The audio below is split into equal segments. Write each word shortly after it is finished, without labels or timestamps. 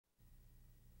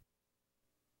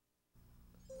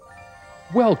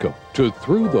Welcome to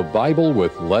Through the Bible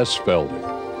with Les Feldick,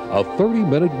 a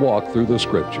 30-minute walk through the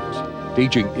Scriptures,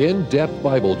 teaching in-depth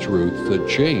Bible truths that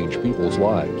change people's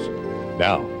lives.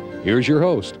 Now, here's your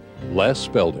host, Les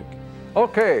Feldick.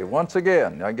 Okay, once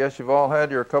again, I guess you've all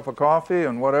had your cup of coffee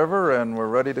and whatever, and we're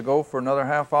ready to go for another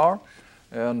half hour.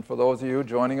 And for those of you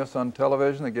joining us on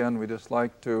television, again, we just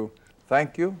like to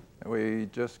thank you. We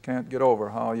just can't get over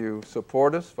how you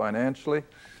support us financially,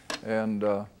 and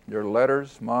your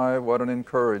letters, what an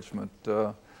encouragement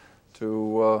to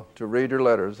read your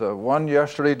letters. One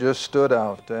yesterday just stood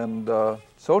out, and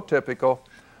so typical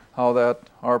how that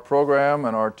our program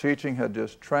and our teaching had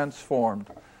just transformed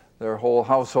their whole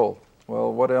household.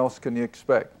 Well, what else can you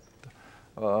expect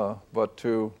but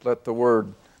to let the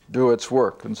Word do its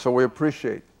work? And so we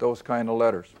appreciate those kind of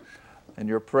letters and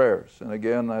your prayers. And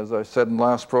again, as I said in the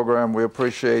last program, we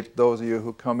appreciate those of you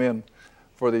who come in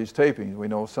for these tapings. We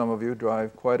know some of you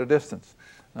drive quite a distance.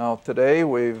 Now today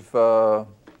we've got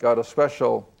a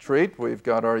special treat. We've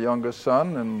got our youngest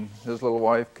son and his little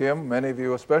wife Kim. Many of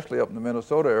you, especially up in the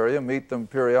Minnesota area, meet them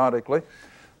periodically.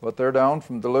 But they're down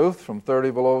from Duluth, from 30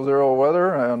 below zero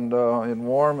weather, and in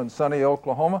warm and sunny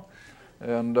Oklahoma.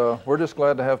 And we're just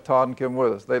glad to have Todd and Kim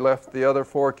with us. They left the other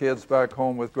 4 kids back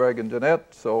home with Greg and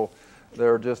Jeanette, so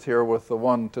they're just here with the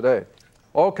one today.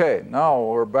 Okay, now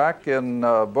we're back in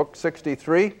book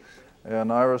 63,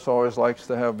 and Iris always likes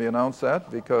to have me announce that,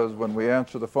 because when we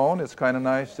answer the phone, it's kind of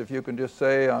nice if you can just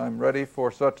say, I'm ready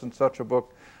for such and such a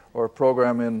book or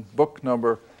program in book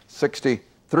number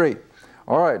 63.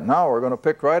 All right, now we're going to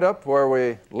pick right up where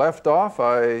we left off.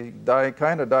 I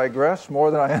kind of digressed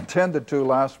more than I intended to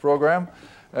last program,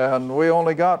 and we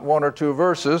only got 1 or 2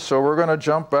 verses, so we're going to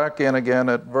jump back in again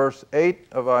at verse 8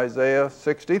 of Isaiah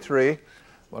 63.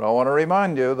 But I want to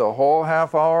remind you, the whole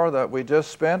half hour that we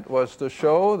just spent was to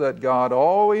show that God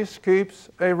always keeps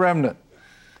a remnant.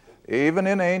 Even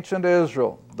in ancient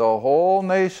Israel, the whole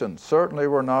nation certainly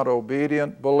were not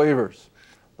obedient believers.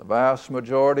 The vast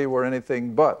majority were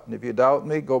anything but. And if you doubt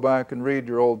me, go back and read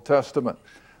your Old Testament.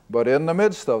 But in the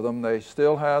midst of them, they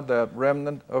still had that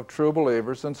remnant of true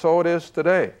believers, and so it is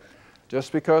today.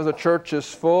 Just because the church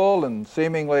is full and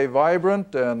seemingly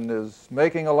vibrant and is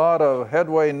making a lot of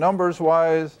headway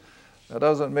numbers-wise, that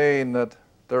doesn't mean that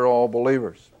they're all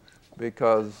believers.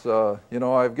 Because,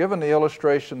 I've given the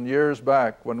illustration years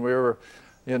back when we were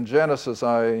in Genesis.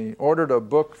 I ordered a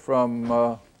book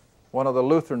from one of the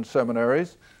Lutheran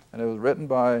seminaries, and it was written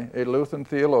by a Lutheran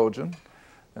theologian,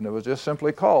 and it was just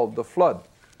simply called The Flood.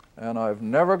 And I've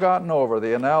never gotten over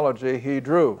the analogy he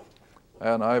drew.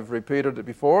 And I've repeated it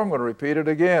before. I'm going to repeat it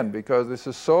again because this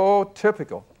is so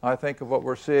typical, I think, of what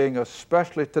we're seeing,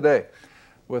 especially today,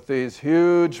 with these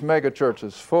huge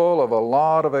megachurches full of a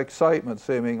lot of excitement,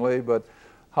 seemingly, but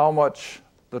how much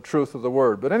the truth of the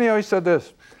Word. But anyhow, he said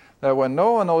this, that when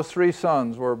Noah and those 3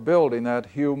 sons were building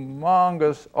that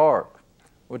humongous ark,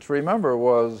 which, remember,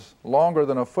 was longer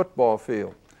than a football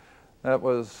field, that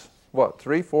was,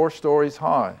 3-4 stories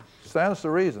high. Stands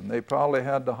to reason. They probably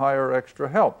had to hire extra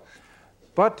help.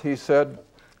 But, he said,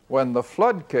 when the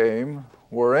flood came,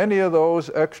 were any of those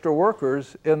extra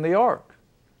workers in the ark?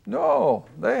 No,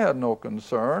 they had no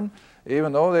concern,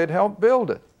 even though they'd helped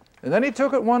build it. And then he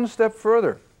took it one step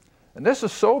further. And this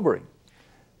is sobering.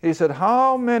 He said,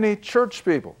 how many church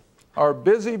people are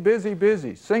busy,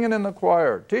 singing in the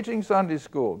choir, teaching Sunday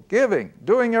school, giving,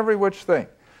 doing every which thing,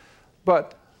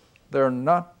 but they're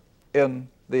not in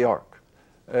the ark?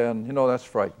 And, that's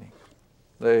frightening.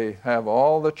 They have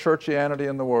all the churchianity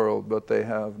in the world, but they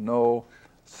have no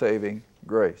saving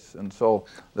grace. And so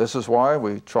this is why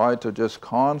we try to just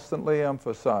constantly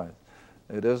emphasize,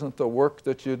 it isn't the work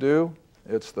that you do,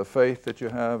 it's the faith that you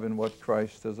have in what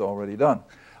Christ has already done.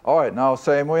 All right, now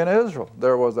same way in Israel.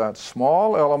 There was that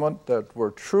small element that were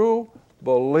true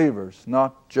believers,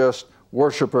 not just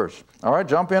worshipers. All right,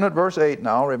 jump in at verse 8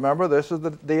 now. Remember, this is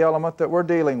the element that we're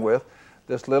dealing with.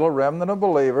 This little remnant of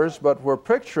believers, but we're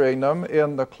picturing them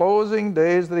in the closing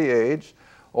days of the age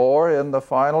or in the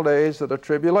final days of the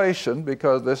tribulation,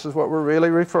 because this is what we're really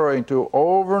referring to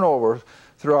over and over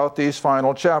throughout these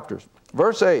final chapters.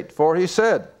 Verse 8, for he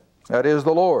said, that is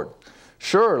the Lord,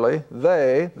 surely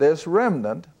they, this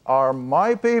remnant, are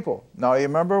my people. Now you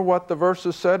remember what the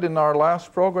verses said in our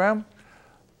last program?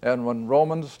 And when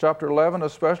Romans chapter 11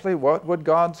 especially, what would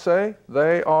God say?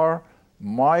 They are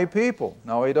my people.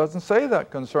 Now he doesn't say that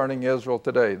concerning Israel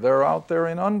today. They're out there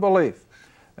in unbelief.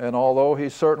 And although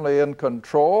he's certainly in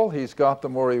control, he's got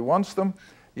them where he wants them,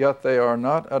 yet they are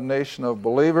not a nation of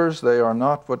believers. They are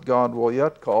not what God will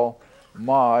yet call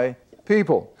my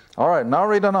people. All right, now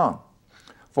read it on.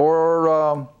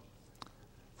 For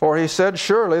For he said,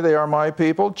 surely they are my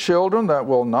people, children that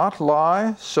will not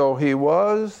lie. So he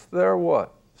was their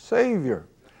what? Savior.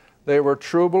 They were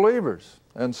true believers.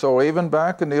 And so even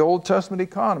back in the Old Testament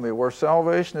economy, where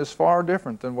salvation is far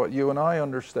different than what you and I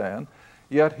understand,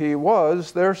 yet he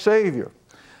was their Savior.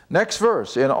 Next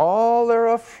verse, in all their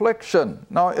affliction.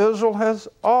 Now Israel has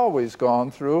always gone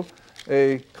through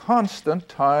a constant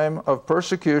time of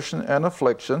persecution and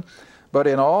affliction, but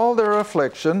in all their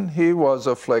affliction he was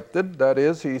afflicted, that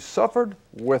is, he suffered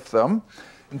with them.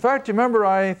 In fact, you remember,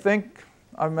 I think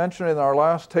I mentioned in our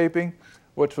last taping,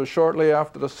 which was shortly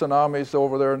after the tsunamis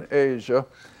over there in Asia,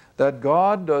 that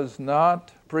God does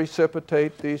not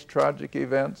precipitate these tragic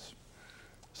events.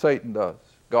 Satan does.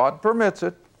 God permits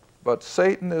it, but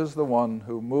Satan is the one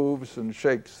who moves and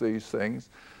shakes these things.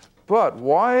 But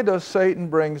why does Satan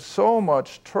bring so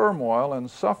much turmoil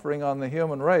and suffering on the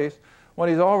human race when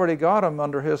he's already got them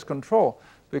under his control?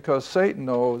 Because Satan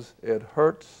knows it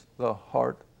hurts the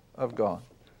heart of God.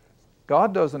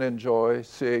 God doesn't enjoy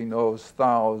seeing those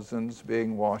thousands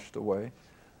being washed away.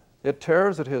 It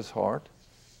tears at his heart,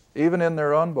 even in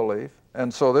their unbelief.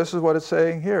 And so this is what it's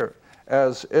saying here.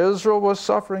 As Israel was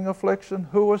suffering affliction,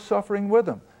 who was suffering with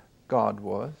them? God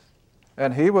was.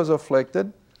 And he was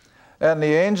afflicted. And the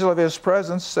angel of his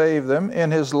presence saved them.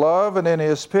 In his love and in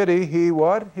his pity, he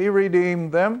what? He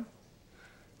redeemed them.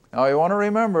 Now you want to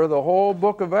remember, the whole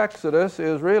book of Exodus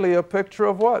is really a picture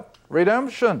of what?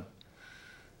 Redemption.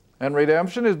 And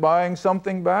redemption is buying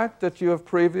something back that you have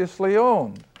previously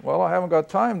owned. Well, I haven't got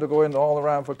time to go into all the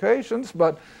ramifications,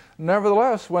 but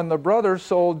nevertheless, when the brothers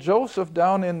sold Joseph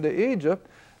down into Egypt,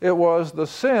 it was the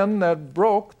sin that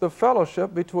broke the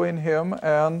fellowship between him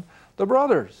and the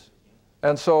brothers.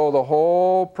 And so the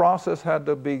whole process had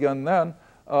to begin then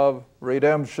of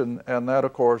redemption, and that,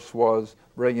 of course, was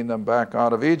bringing them back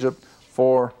out of Egypt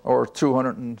 400 or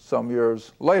 200 and some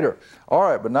years later. All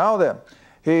right, but now then,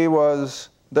 he was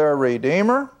their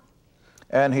Redeemer,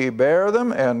 and he bare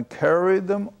them and carried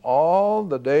them all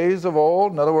the days of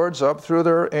old. In other words, up through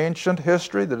their ancient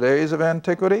history, the days of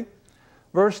antiquity.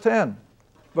 Verse 10,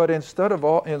 but in spite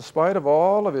of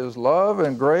all of his love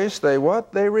and grace, they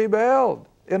what? They rebelled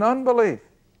in unbelief.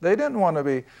 They didn't want to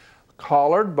be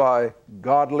collared by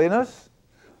godliness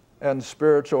and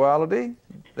spirituality.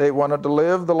 They wanted to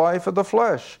live the life of the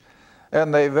flesh.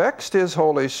 And they vexed his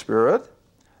Holy Spirit.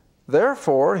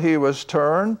 Therefore, he was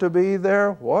turned to be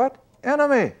their what?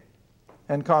 Enemy.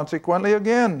 And consequently,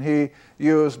 again, he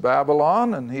used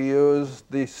Babylon, and he used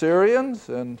the Syrians,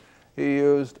 and he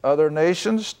used other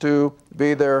nations to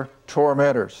be their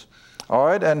tormentors. All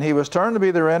right, and he was turned to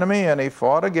be their enemy, and he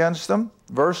fought against them.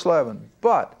 Verse 11,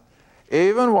 but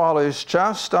even while he's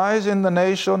chastising the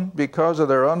nation because of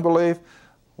their unbelief,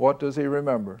 what does he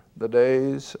remember? The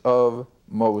days of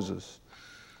Moses.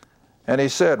 And he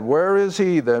said, where is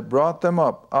he that brought them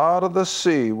up out of the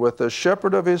sea with the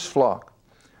shepherd of his flock?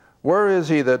 Where is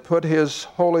he that put his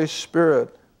Holy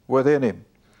Spirit within him,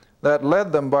 that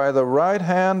led them by the right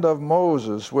hand of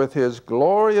Moses with his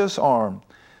glorious arm,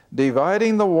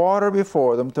 dividing the water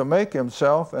before them to make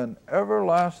himself an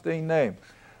everlasting name?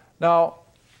 Now,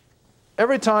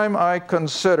 every time I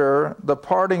consider the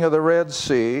parting of the Red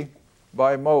Sea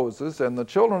by Moses and the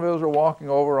children of Israel walking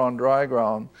over on dry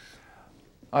ground,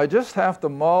 I just have to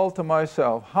mull to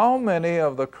myself, how many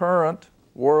of the current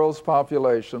world's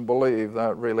population believe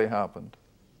that really happened?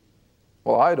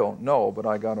 Well, I don't know, but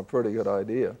I got a pretty good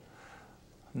idea.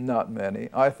 Not many.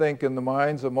 I think in the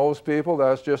minds of most people,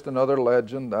 that's just another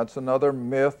legend. That's another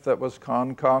myth that was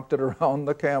concocted around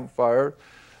the campfire.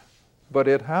 But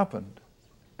it happened.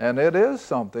 And it is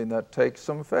something that takes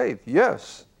some faith.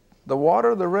 Yes, the water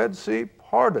of the Red Sea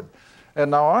parted. And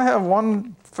now I have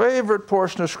one favorite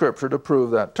portion of Scripture to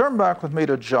prove that. Turn back with me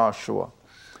to Joshua.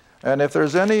 And if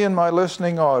there's any in my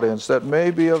listening audience that may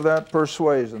be of that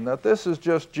persuasion, that this is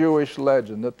just Jewish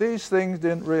legend, that these things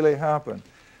didn't really happen.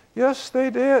 Yes, they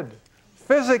did.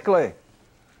 Physically.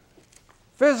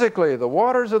 Physically, the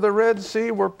waters of the Red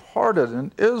Sea were parted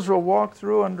and Israel walked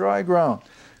through on dry ground.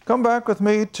 Come back with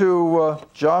me to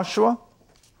Joshua.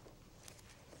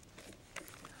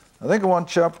 I think I want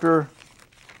chapter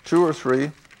 2 or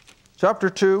 3. Chapter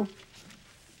 2.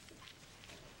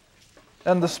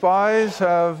 And the spies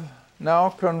have now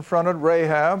confronted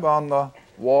Rahab on the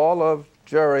wall of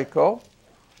Jericho.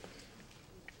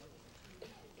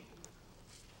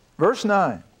 Verse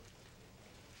 9.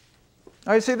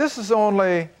 Now you see, this is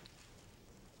only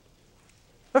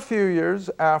a few years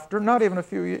after, not even a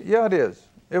few years, yeah it is.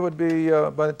 It would be,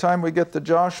 by the time we get to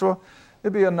Joshua,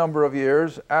 it'd be a number of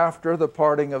years after the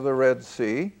parting of the Red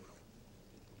Sea.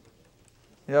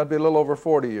 Yeah, it'd be a little over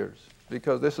 40 years,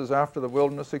 because this is after the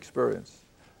wilderness experience.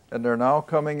 and they're now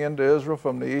coming into Israel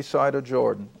from the east side of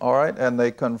Jordan. All right, and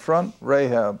they confront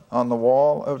Rahab on the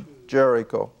wall of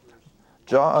Jericho.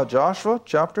 Joshua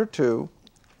chapter 2,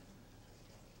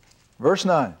 verse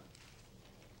 9.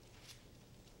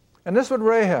 And this is what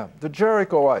Rahab, the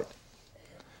Jerichoite,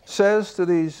 says to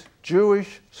these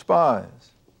Jewish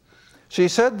spies. She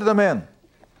said to the men,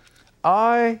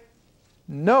 I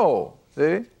know,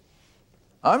 see,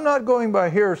 I'm not going by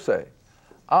hearsay.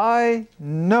 I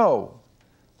know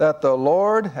that the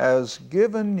Lord has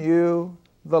given you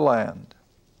the land,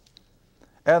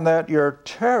 and that your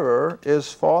terror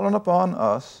is fallen upon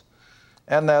us,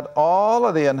 and that all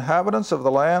of the inhabitants of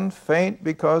the land faint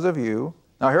because of you.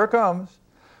 Now here it comes.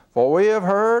 For we have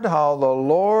heard how the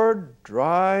Lord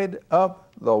dried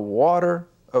up the water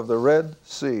of the Red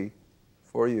Sea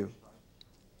for you.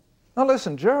 Now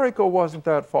listen, Jericho wasn't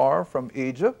that far from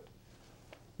Egypt.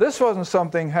 This wasn't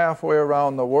something halfway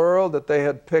around the world that they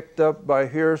had picked up by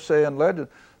hearsay and legend.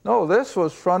 No, this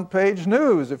was front page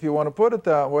news, if you want to put it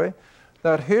that way,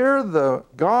 that here the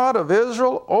God of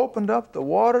Israel opened up the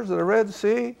waters of the Red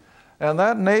Sea, and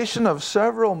that nation of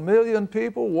several million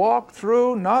people walked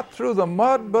through, not through the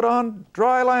mud, but on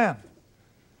dry land.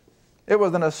 It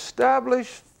was an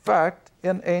established fact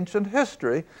in ancient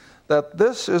history that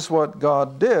this is what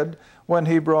God did when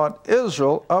He brought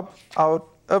Israel up out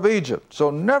of Egypt.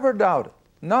 So never doubt it,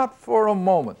 not for a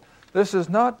moment. This is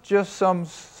not just some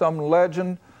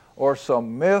legend or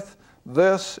some myth.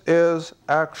 This is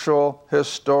actual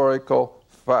historical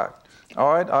fact.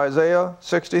 All right, Isaiah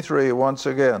 63 once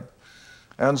again.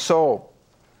 And so,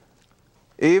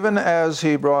 even as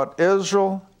He brought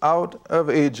Israel out of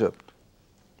Egypt,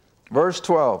 verse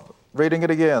 12, reading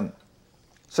it again,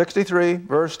 63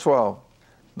 verse 12,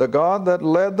 the God that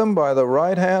led them by the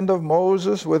right hand of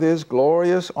Moses with His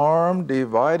glorious arm,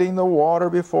 dividing the water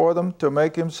before them to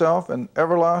make Himself an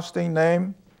everlasting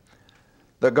name,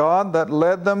 the God that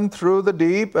led them through the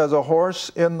deep as a horse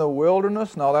in the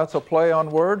wilderness. Now that's a play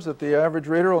on words that the average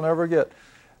reader will never get.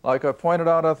 Like I pointed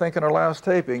out, I think, in our last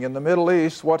taping, in the Middle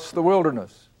East, what's the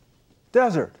wilderness?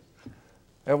 Desert.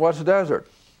 And what's desert?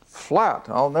 Flat.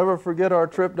 I'll never forget our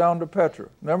trip down to Petra.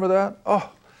 Remember that?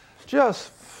 Oh, just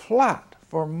flat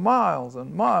for miles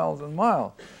and miles and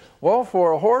miles. Well,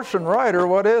 for a horse and rider,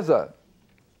 what is that?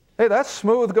 Hey, that's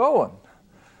smooth going.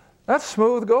 That's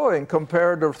smooth going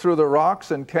compared to through the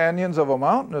rocks and canyons of a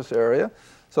mountainous area.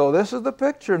 So this is the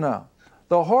picture now.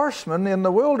 The horseman in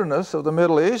the wilderness of the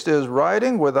Middle East is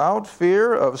riding without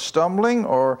fear of stumbling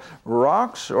or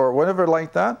rocks or whatever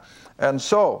like that. And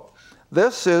so,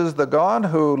 this is the God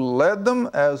who led them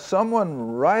as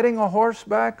someone riding a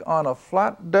horseback on a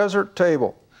flat desert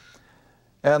table.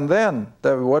 And then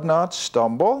they would not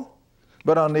stumble.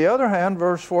 But on the other hand,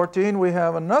 verse 14, we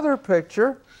have another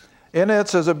picture. In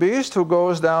it is a beast who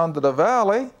goes down to the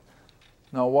valley.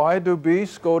 Now, why do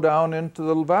beasts go down into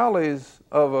the valleys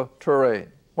of a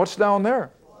terrain? What's down there?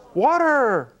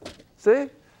 Water. See?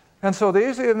 And so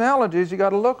these are the analogies you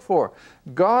got to look for.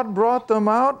 God brought them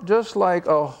out just like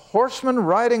a horseman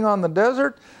riding on the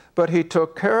desert, but He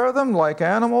took care of them like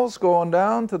animals going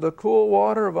down to the cool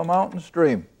water of a mountain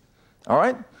stream. All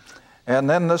right? And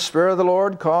then the Spirit of the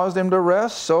Lord caused him to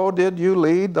rest. So did you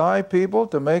lead thy people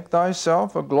to make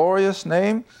thyself a glorious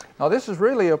name. Now this is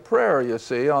really a prayer, you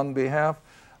see, on behalf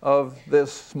of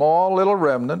this small little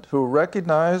remnant who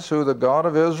recognize who the God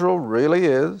of Israel really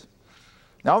is.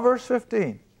 Now verse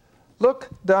 15. Look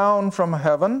down from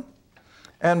heaven,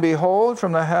 and behold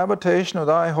from the habitation of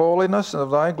thy holiness and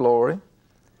of thy glory.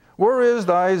 Where is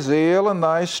thy zeal and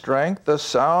thy strength, the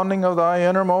sounding of thy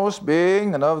innermost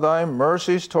being and of thy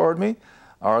mercies toward me?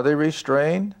 Are they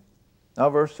restrained? Now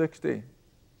verse 16.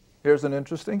 Here's an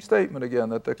interesting statement again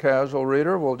that the casual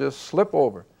reader will just slip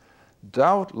over.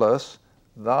 Doubtless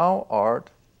thou art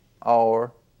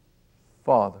our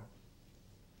Father.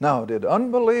 Now, did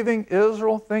unbelieving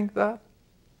Israel think that?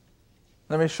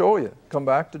 Let me show you. Come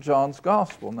back to John's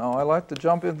Gospel. Now, I like to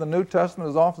jump into the New Testament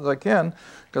as often as I can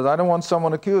because I don't want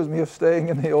someone to accuse me of staying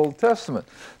in the Old Testament.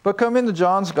 But come into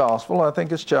John's Gospel. I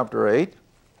think it's chapter 8.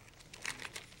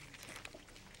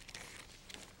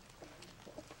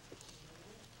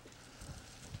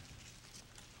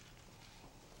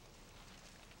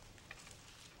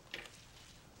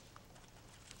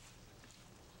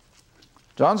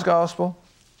 John's Gospel,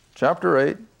 chapter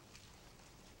 8.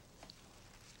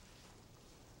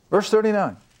 Verse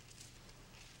 39.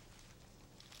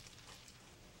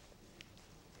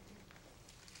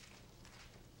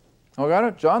 Oh, got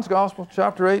it? John's Gospel,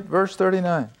 chapter 8, verse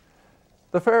 39.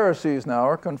 The Pharisees now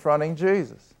are confronting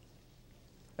Jesus.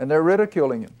 And they're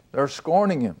ridiculing him. They're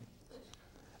scorning him.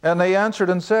 And they answered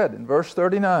and said, in verse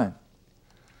 39,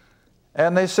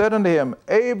 And they said unto him,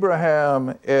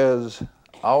 Abraham is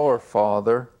our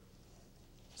father.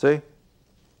 See?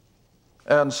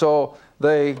 And so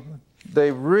they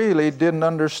really didn't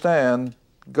understand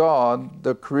God,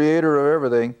 the creator of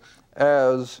everything,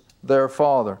 as their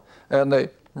father. And they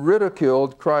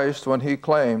ridiculed Christ when he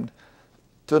claimed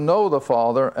to know the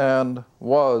Father and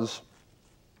was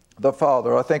the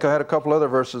Father. I think I had a couple other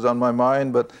verses on my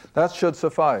mind, but that should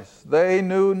suffice. They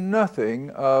knew nothing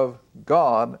of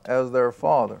God as their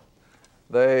father.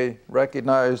 They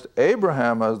recognized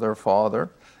Abraham as their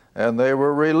father, and they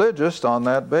were religious on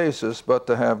that basis, but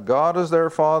to have God as their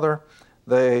father,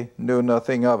 they knew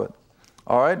nothing of it.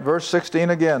 All right, verse 16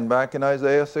 again, back in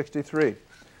Isaiah 63.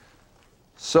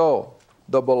 So,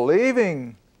 the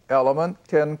believing element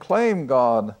can claim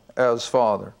God as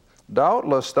Father.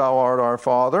 Doubtless thou art our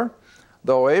Father,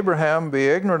 though Abraham be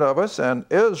ignorant of us, and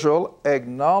Israel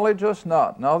acknowledge us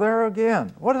not. Now there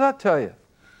again, what does that tell you?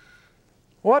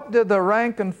 What did the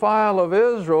rank and file of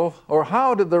Israel, or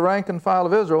how did the rank and file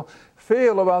of Israel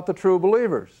feel about the true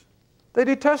believers? They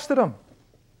detested them.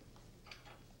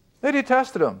 They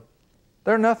detested them.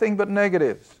 They're nothing but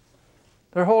negatives.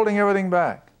 They're holding everything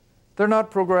back. They're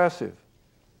not progressive.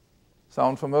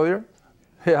 Sound familiar?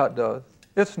 Yeah, it does.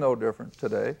 It's no different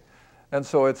today. And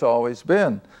so it's always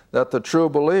been that the true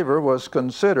believer was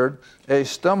considered a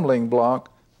stumbling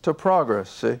block to progress,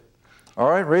 see? All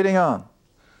right, reading on.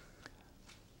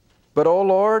 But, O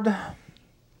Lord,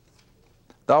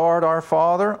 thou art our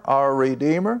Father, our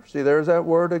Redeemer. See, there's that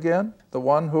word again, the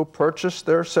one who purchased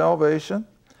their salvation.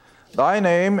 Thy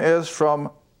name is from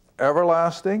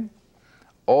everlasting.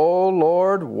 O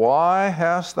Lord, why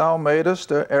hast thou made us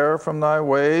to err from thy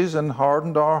ways and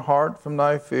hardened our heart from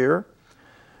thy fear?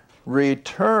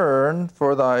 Return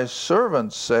for thy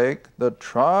servant's sake the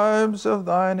tribes of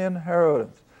thine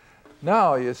inheritance.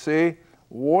 Now, you see,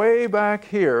 way back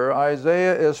here,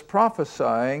 Isaiah is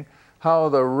prophesying how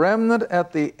the remnant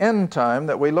at the end time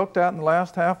that we looked at in the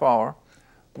last half hour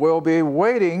will be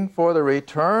waiting for the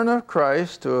return of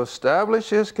Christ to establish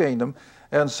his kingdom,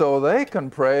 and so they can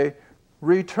pray,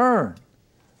 return,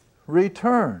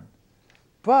 return.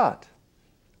 But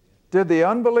did the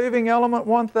unbelieving element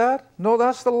want that? No,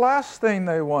 that's the last thing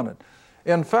they wanted.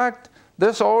 In fact,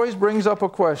 this always brings up a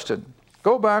question.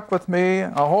 Go back with me.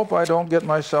 I hope I don't get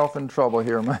myself in trouble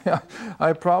here.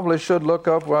 I probably should look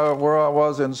up where I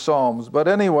was in Psalms. But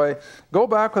anyway, go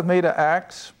back with me to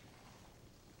Acts.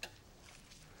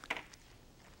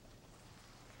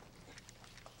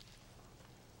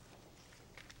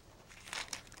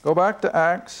 Go back to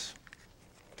Acts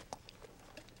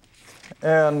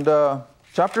and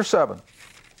chapter 7.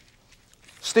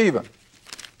 Stephen.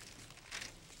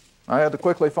 I had to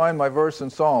quickly find my verse in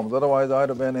Psalms, otherwise I'd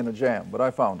have been in a jam, but I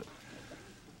found it.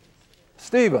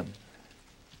 Stephen,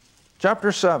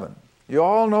 chapter 7. You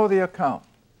all know the account.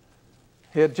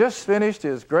 He had just finished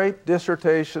his great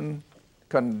dissertation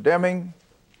condemning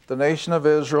the nation of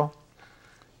Israel.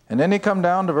 And then he come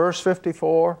down to verse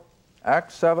 54,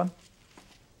 Acts 7.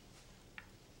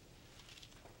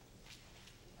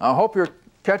 I hope you're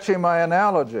catching my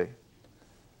analogy.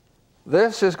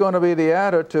 This is going to be the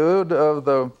attitude of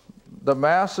the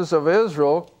masses of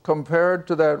Israel compared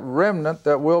to that remnant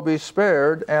that will be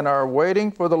spared and are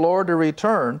waiting for the Lord to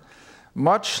return,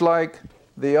 much like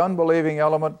the unbelieving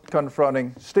element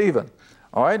confronting Stephen.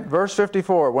 All right, verse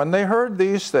 54. When they heard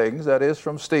these things, that is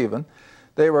from Stephen,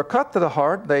 they were cut to the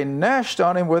heart, they gnashed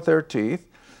on him with their teeth.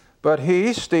 But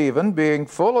he, Stephen, being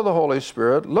full of the Holy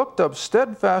Spirit, looked up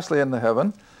steadfastly into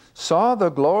heaven, saw the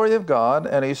glory of God,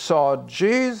 and he saw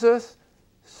Jesus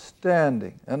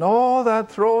standing. And all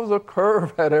that throws a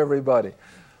curve at everybody.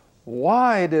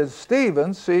 Why did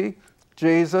Stephen see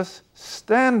Jesus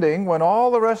standing when all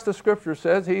the rest of Scripture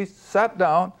says he sat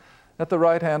down at the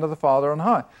right hand of the Father on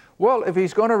high? Well, if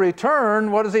he's going to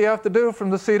return, what does he have to do from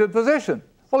the seated position?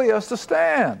 Well, he has to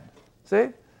stand. See?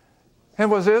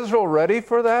 And was Israel ready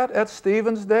for that at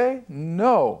Stephen's day?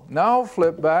 No. Now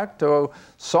flip back to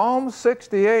Psalm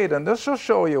 68, and this will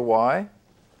show you why.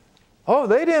 Oh,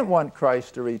 they didn't want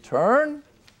Christ to return.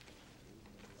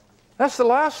 That's the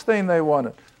last thing they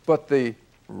wanted. But the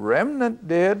remnant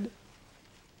did.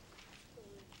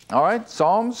 All right,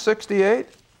 Psalm 68.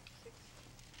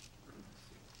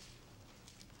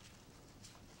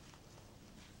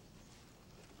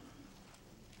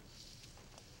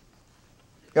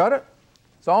 Got it?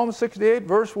 Psalm 68,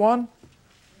 verse 1.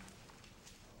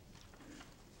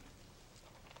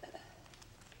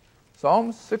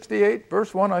 Psalm 68,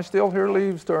 verse 1. I still hear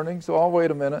leaves turning, so I'll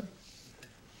wait a minute.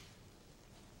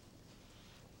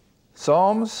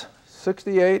 Psalms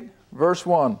 68, verse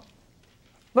 1.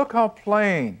 Look how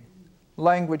plain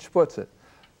language puts it.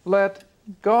 let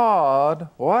God,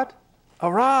 what?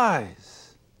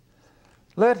 Arise.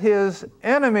 Let his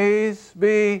enemies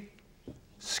be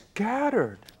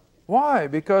scattered. Why?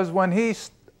 Because when he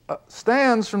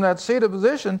stands from that seated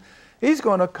position, he's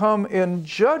going to come in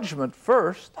judgment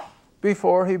first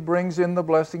before he brings in the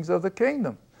blessings of the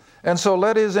kingdom. And so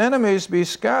let his enemies be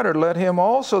scattered. Let him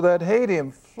also that hate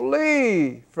him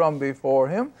flee from before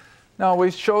him. Now, we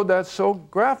showed that so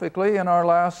graphically in our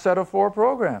last set of 4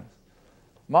 programs.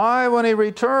 When he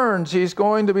returns, he's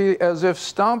going to be as if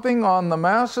stomping on the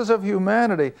masses of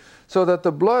humanity so that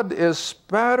the blood is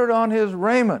spattered on his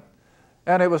raiment.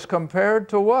 And it was compared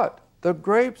to what? The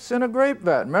grapes in a grape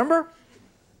vat. Remember?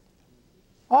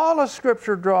 All of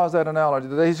Scripture draws that analogy,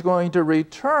 that he's going to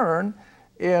return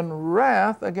in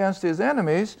wrath against his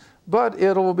enemies, but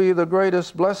it'll be the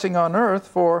greatest blessing on earth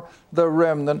for the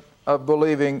remnant of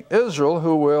believing Israel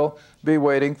who will be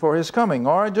waiting for his coming.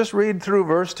 All right, just read through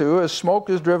verse 2. As smoke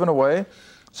is driven away,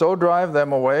 so drive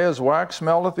them away. As wax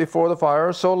melteth before the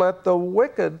fire, so let the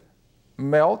wicked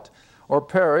melt or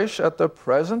perish at the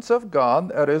presence of God,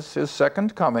 that is his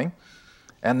second coming.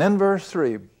 And then verse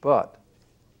 3, but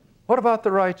what about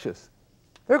the righteous?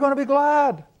 They're going to be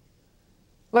glad.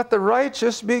 Let the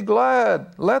righteous be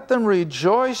glad. Let them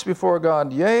rejoice before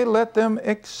God. Yea, let them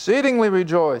exceedingly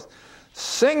rejoice.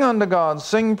 Sing unto God,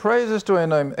 sing praises to his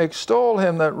name. Extol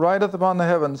him that rideth upon the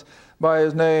heavens by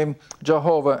his name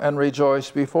Jehovah, and rejoice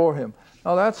before him.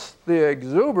 Now that's the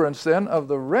exuberance then of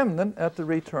the remnant at the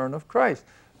return of Christ.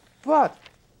 But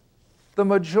the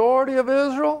majority of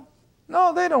Israel,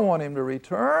 no, they don't want him to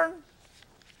return.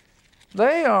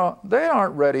 They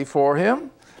aren't ready for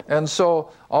him. And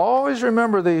so always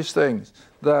remember these things,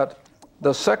 that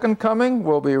the second coming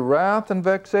will be wrath and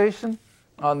vexation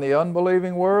on the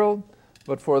unbelieving world,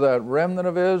 but for that remnant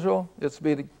of Israel, it's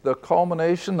be the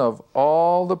culmination of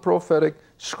all the prophetic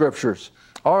scriptures.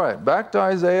 All right, back to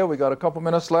Isaiah. We got a couple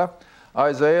minutes left.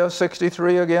 Isaiah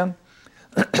 63 again.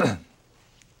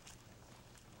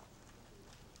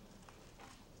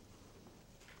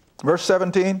 Verse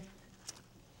 17.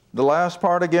 The last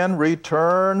part again,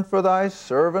 return for thy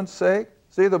servant's sake.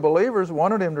 See, the believers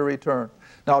wanted him to return.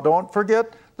 Now don't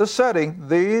forget the setting.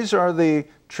 These are the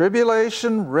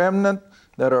tribulation remnant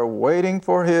that are waiting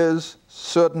for his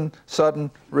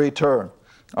sudden return.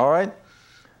 All right?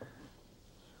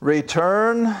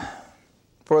 Return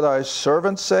for thy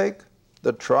servant's sake,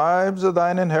 the tribes of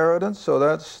thine inheritance. So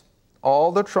that's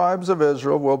all the tribes of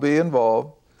Israel will be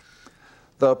involved.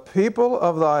 The people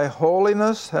of thy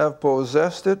holiness have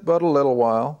possessed it but a little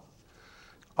while.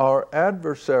 Our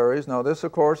adversaries, now this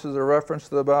of course is a reference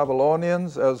to the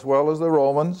Babylonians as well as the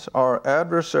Romans. Our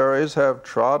adversaries have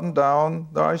trodden down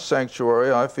thy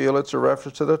sanctuary. I feel it's a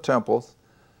reference to the temples.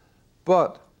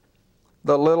 But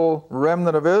the little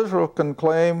remnant of Israel can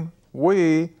claim,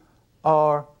 we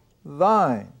are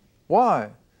thine. Why?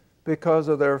 Because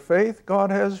of their faith,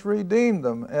 God has redeemed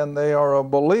them, and they are a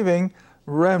believing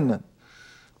remnant.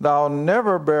 Thou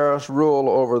never bearest rule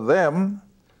over them.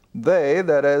 They,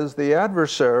 that is the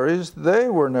adversaries, they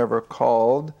were never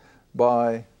called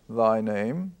by thy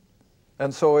name.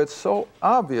 And so it's so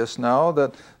obvious now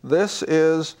that this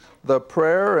is the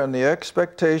prayer and the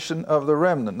expectation of the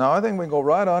remnant. Now I think we can go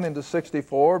right on into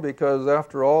 64, because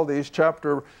after all, these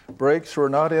chapter breaks were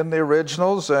not in the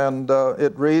originals, and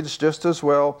it reads just as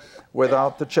well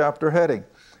without the chapter heading.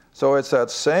 So it's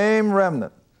that same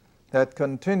remnant that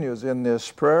continues in this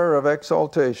prayer of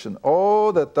exaltation.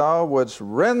 Oh, that thou wouldst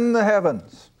rend the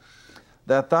heavens,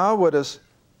 that thou wouldst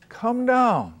come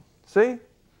down. See?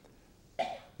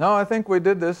 Now, I think we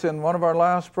did this in one of our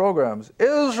last programs.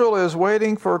 Israel is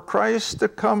waiting for Christ to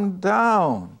come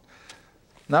down.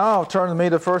 Now, turn with me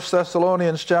to 1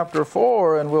 Thessalonians chapter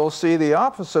 4, and we'll see the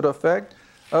opposite effect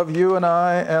of you and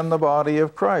I and the body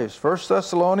of Christ. 1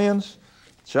 Thessalonians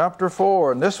chapter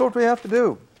 4, and this is what we have to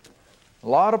do. A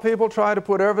lot of people try to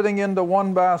put everything into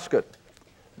one basket.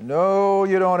 No,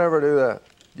 you don't ever do that.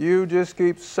 You just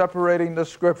keep separating the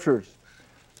scriptures.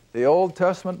 The Old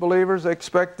Testament believers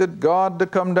expected God to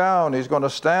come down. He's going to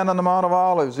stand on the Mount of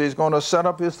Olives. He's going to set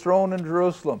up his throne in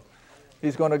Jerusalem.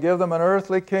 He's going to give them an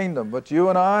earthly kingdom. But you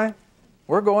and I,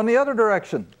 we're going the other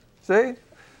direction. See?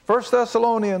 1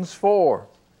 Thessalonians 4.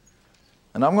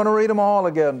 And I'm going to read them all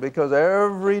again, because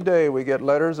every day we get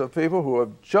letters of people who have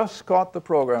just caught the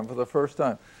program for the first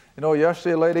time. You know,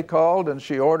 yesterday a lady called and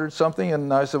she ordered something,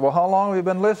 and I said, well, how long have you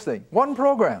been listening? One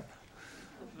program.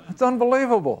 It's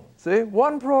unbelievable. See?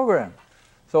 One program.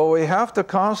 So we have to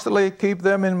constantly keep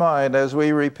them in mind as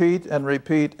we repeat and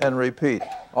repeat and repeat.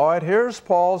 All right, here's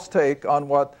Paul's take on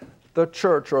what the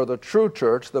church, or the true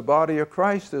church, the body of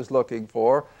Christ, is looking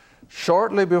for.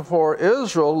 shortly before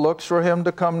Israel looks for him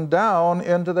to come down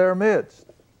into their midst.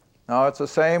 Now it's the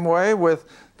same way with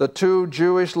the two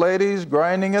Jewish ladies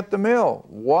grinding at the mill.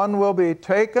 One will be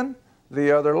taken,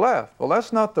 the other left. Well,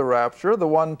 that's not the rapture. The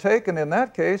one taken in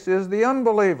that case is the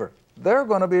unbeliever. They're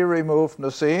going to be removed from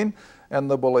the scene,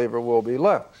 and the believer will be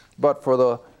left. But for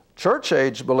the church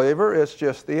age believer, it's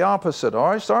just the opposite.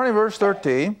 All right, starting in verse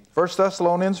 13, 1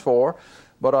 Thessalonians 4,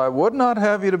 "But I would not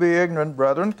have you to be ignorant,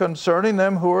 brethren, concerning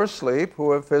them who are asleep,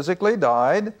 who have physically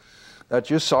died,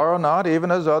 that you sorrow not, even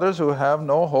as others who have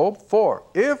no hope. For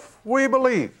if we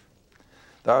believe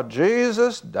that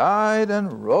Jesus died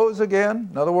and rose again,"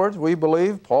 in other words, we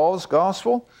believe Paul's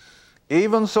gospel,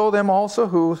 "even so them also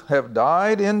who have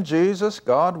died in Jesus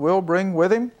God will bring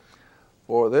with him.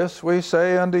 For this we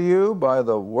say unto you by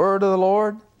the word of the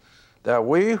Lord, that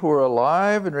we who are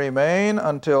alive and remain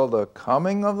until the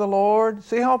coming of the Lord."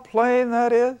 See how plain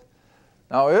that is?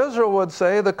 Now Israel would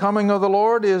say the coming of the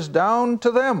Lord is down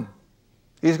to them.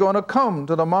 He's going to come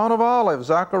to the Mount of Olives.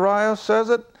 Zechariah says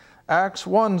it. Acts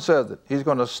 1 says it. He's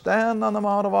going to stand on the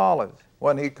Mount of Olives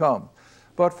when he comes.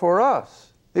 But for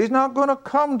us, he's not going to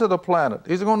come to the planet.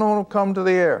 He's going to come to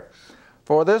the air.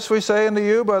 "For this we say unto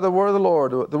you by the word of the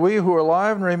Lord, that we who are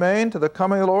alive and remain to the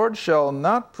coming of the Lord shall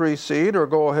not precede or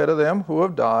go ahead of them who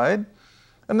have died.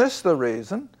 And this is the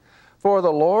reason. For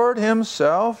the Lord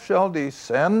himself shall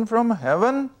descend from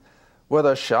heaven with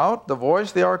a shout, the voice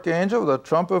of the archangel, with the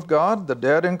trump of God. The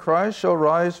dead in Christ shall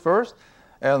rise first.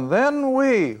 And then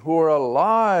we who are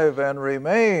alive and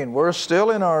remain, we're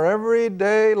still in our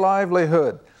everyday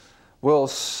livelihood, will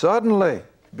suddenly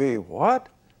be what?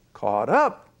 Caught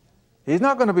up. He's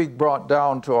not going to be brought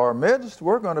down to our midst.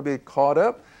 We're going to be caught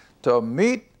up to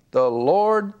meet the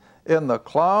Lord in the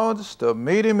clouds, to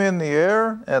meet him in the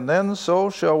air, and then so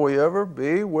shall we ever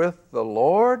be with the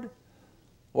Lord.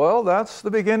 Well, that's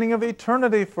the beginning of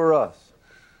eternity for us.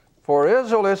 For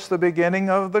Israel, it's the beginning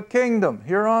of the kingdom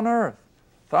here on earth.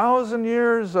 1,000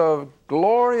 years of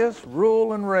glorious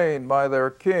rule and reign by their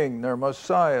king, their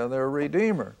Messiah, their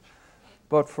Redeemer.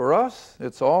 But for us,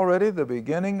 it's already the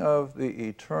beginning of the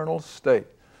eternal state.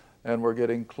 And we're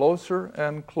getting closer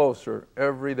and closer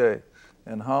every day.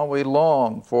 And how we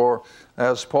long for,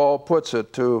 as Paul puts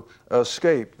it, to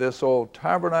escape this old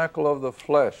tabernacle of the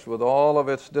flesh with all of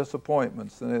its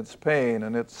disappointments and its pain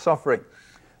and its suffering.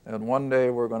 And one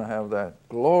day we're going to have that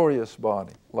glorious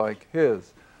body like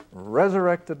his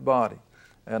resurrected body.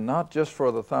 And not just for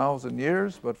the 1,000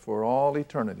 years, but for all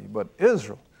eternity. But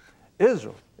Israel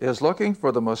is looking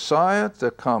for the Messiah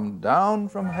to come down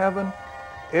from heaven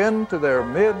into their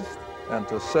midst and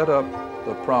to set up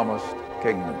the promised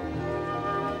kingdom.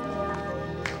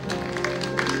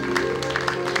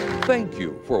 Thank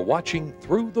you for watching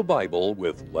Through the Bible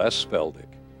with Les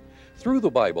Feldick. Through the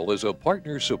Bible is a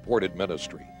partner-supported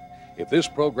ministry. If this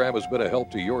program has been a help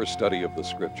to your study of the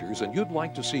Scriptures and you'd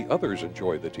like to see others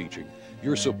enjoy the teaching,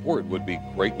 your support would be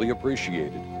greatly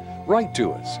appreciated. Write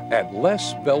to us at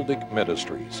Les Feldick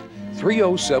Ministries,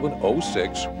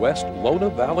 30706 West Lona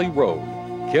Valley Road,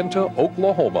 Kinta,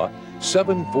 Oklahoma,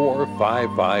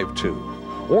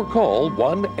 74552, or call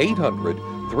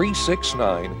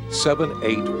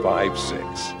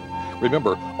 1-800-369-7856.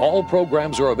 Remember, all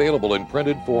programs are available in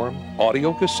printed form,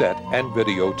 audio cassette, and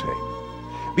videotape.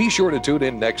 Be sure to tune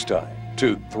in next time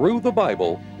to Through the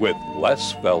Bible with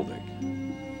Les Feldick.